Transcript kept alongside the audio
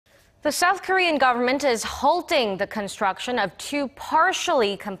The South Korean government is halting the construction of 2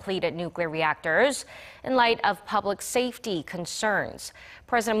 partially completed nuclear reactors in light of public safety concerns.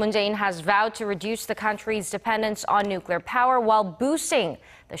 President Moon Jae-in has vowed to reduce the country's dependence on nuclear power while boosting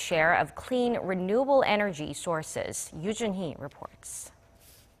the share of clean, renewable energy sources. Joonhee reports.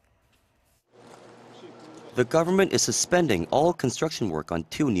 The government is suspending all construction work on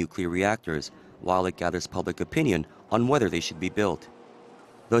 2 nuclear reactors while it gathers public opinion on whether they should be built.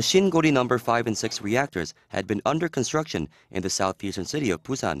 The Shin Kori No. 5 and 6 reactors had been under construction in the southeastern city of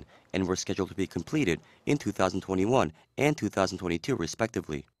Busan and were scheduled to be completed in 2021 and 2022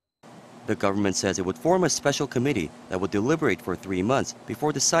 respectively. The government says it would form a special committee that would deliberate for 3 months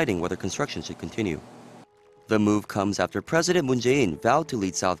before deciding whether construction should continue. The move comes after President Moon Jae-in vowed to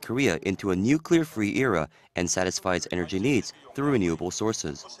lead South Korea into a nuclear-free era and satisfy its energy needs through renewable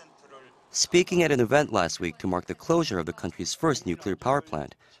sources. Speaking at an event last week to mark the closure of the country's first nuclear power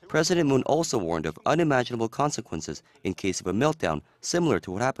plant, President Moon also warned of unimaginable consequences in case of a meltdown similar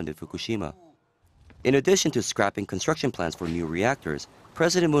to what happened at Fukushima. In addition to scrapping construction plans for new reactors,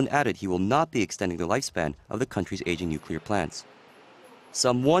 President Moon added he will not be extending the lifespan of the country's aging nuclear plants.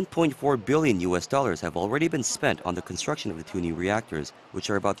 Some $1.4 billion have already been spent on the construction of the 2 new reactors, which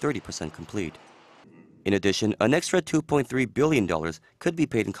are about 30% complete. In addition, an extra $2.3 billion could be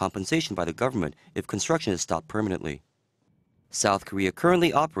paid in compensation by the government if construction is stopped permanently. South Korea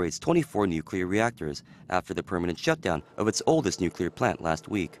currently operates 24 nuclear reactors after the permanent shutdown of its oldest nuclear plant last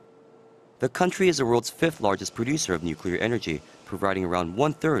week. The country is the world's 5th largest producer of nuclear energy, providing around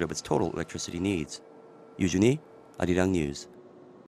 1/3 of its total electricity needs. Joonhee, Arirang News.